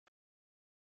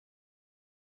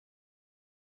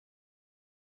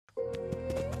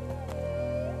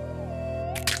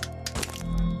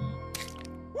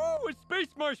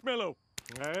Space Marshmallow.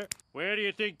 Where do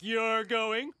you think you're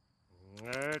going?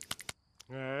 Dad,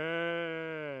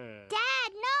 no!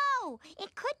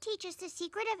 It could teach us the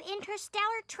secret of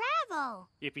interstellar travel.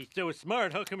 If he's so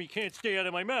smart, how come he can't stay out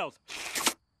of my mouth?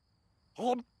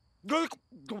 How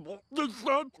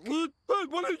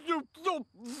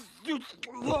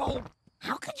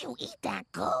could you eat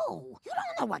that goo? You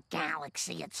don't know what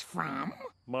galaxy it's from.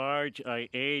 Marge, I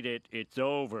ate it. It's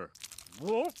over.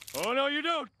 Oh, no, you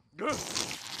don't.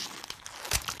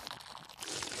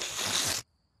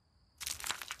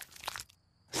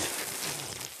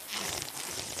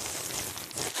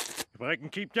 If I can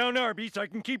keep down Arby's, I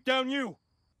can keep down you.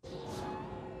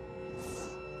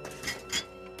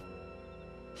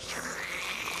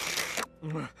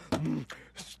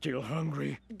 Still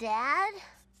hungry. Dad?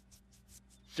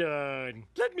 Son,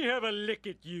 let me have a lick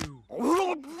at you.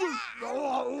 Homer!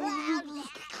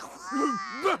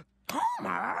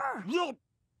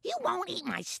 You won't eat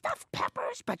my stuffed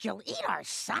peppers, but you'll eat our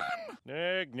son?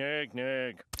 Nag, nag,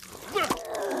 nag.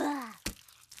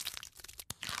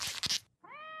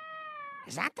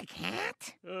 Is that the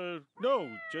cat? No,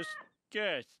 just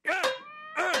guess. Barbecue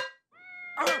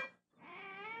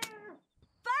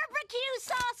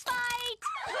sauce fight!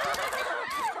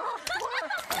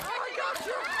 I got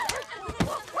you!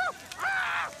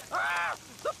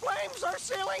 The flames are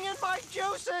sealing in my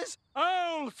juices!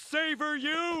 I'll savor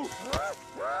you!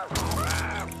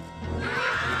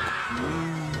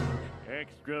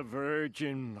 Extra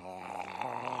virgin.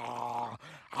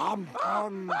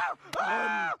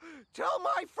 Tell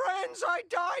my friends I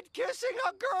died kissing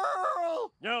a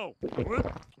girl! No.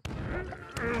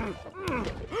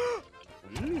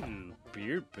 Ooh,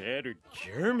 beer-battered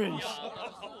Germans.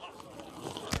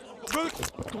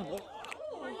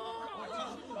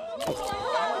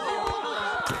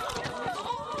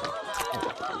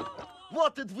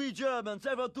 What did we Germans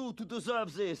ever do to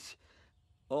deserve this?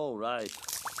 All right.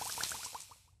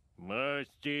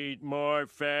 Must eat more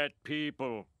fat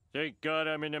people. Thank God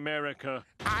I'm in America.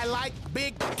 I like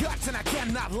big guts and I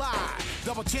cannot lie.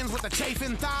 Double chins with the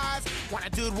chafing thighs. When a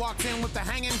dude walks in with the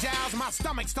hanging jowls, my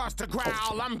stomach starts to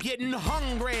growl. I'm getting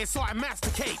hungry, so I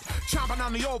masticate, chomping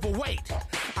on the overweight.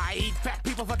 I eat fat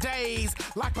people for days,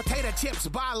 like potato chips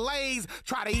by Lay's.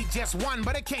 Try to eat just one,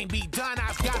 but it can't be done.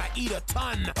 I've gotta eat a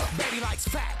ton. Baby likes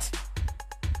fat.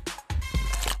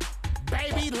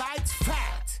 Baby likes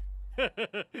fat.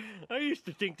 I used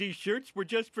to think these shirts were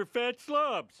just for fat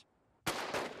slobs.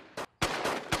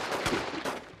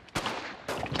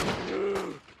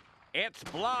 It's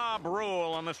Blob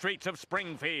rule on the streets of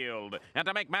Springfield. And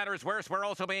to make matters worse, we're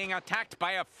also being attacked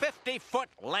by a 50-foot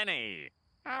Lenny.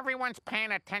 Everyone's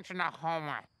paying attention to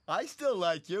Homer. I still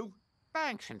like you.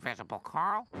 Thanks, Invisible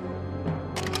Carl.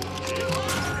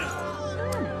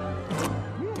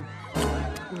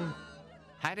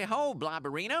 Howdy-ho,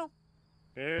 Blobberino.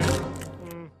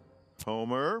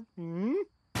 Homer?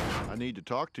 I need to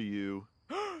talk to you.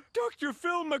 Dr.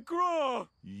 Phil McGraw!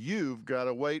 You've got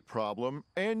a weight problem,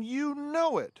 and you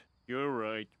know it. You're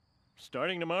right.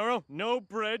 Starting tomorrow, no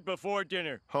bread before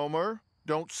dinner. Homer,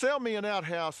 don't sell me an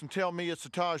outhouse and tell me it's the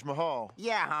Taj Mahal.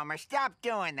 Yeah, Homer, stop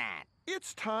doing that.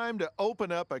 It's time to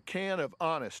open up a can of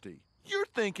honesty. You're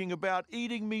thinking about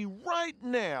eating me right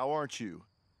now, aren't you?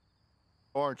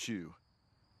 Aren't you?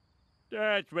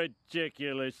 That's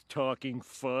ridiculous talking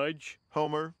fudge.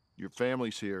 Homer, your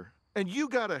family's here. And you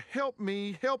gotta help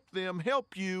me, help them,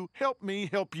 help you, help me,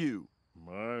 help you.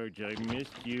 Marge, I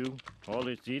missed you. All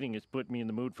this eating has put me in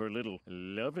the mood for a little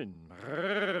lovin'.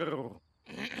 I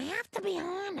have to be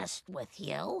honest with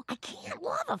you. I can't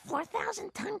love a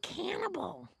 4,000-ton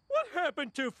cannibal. What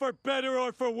happened to for better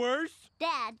or for worse?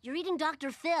 Dad, you're eating Dr.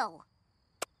 Phil.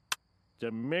 It's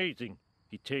amazing.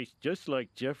 He tastes just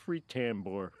like Jeffrey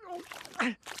Tambor.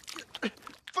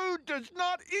 Food does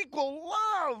not equal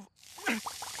love!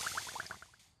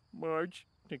 Marge,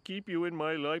 to keep you in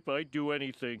my life, I'd do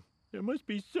anything. There must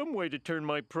be some way to turn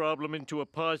my problem into a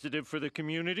positive for the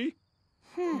community.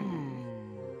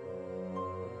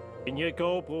 In you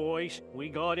go, boys. We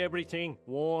got everything.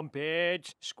 Warm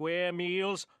beds, square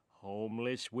meals,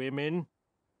 homeless women.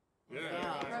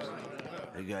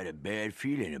 I got a bad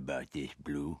feeling about this,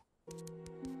 Blue.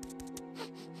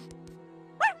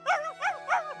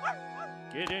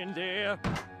 Get in there.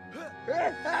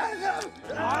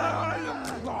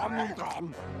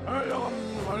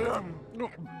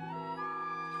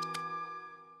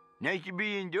 Nice to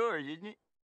be indoors, isn't it?